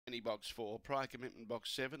Box 4, Prior Commitment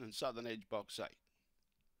Box 7 and Southern Edge Box 8.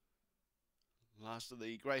 Last of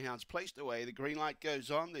the greyhounds placed away. The green light goes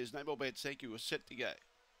on. There's no more bets. Thank you. We're set to go.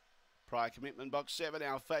 Prior Commitment Box 7,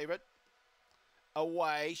 our favourite.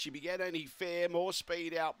 Away. She began only fair, more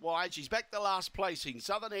speed out wide. She's back to last placing.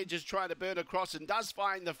 Southern Edge is trying to burn across and does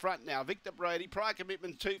find the front now. Victor Brody, Prior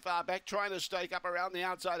Commitment too far back, trying to stake up around the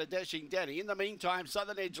outside of Dashing Danny. In the meantime,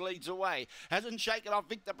 Southern Edge leads away. Hasn't shaken off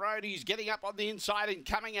Victor Brody. He's getting up on the inside and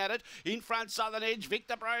coming at it. In front, Southern Edge.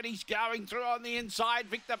 Victor Brody's going through on the inside.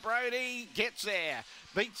 Victor Brody gets there.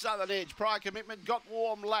 Beats Southern Edge. Prior Commitment got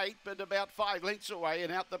warm late, but about 5 lengths away.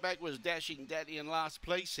 And out the back was Dashing Danny in last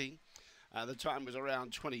placing. The time was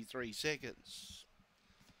around 23 seconds.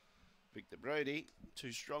 Victor Brody,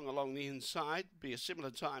 too strong along the inside. Be a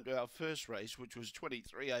similar time to our first race, which was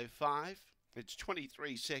 23.05. It's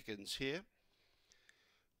 23 seconds here.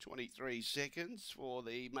 23 seconds for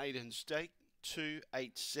the maiden stake.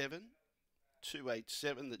 287.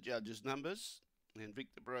 287, the judges' numbers. And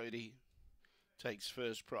Victor Brody takes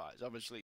first prize. Obviously,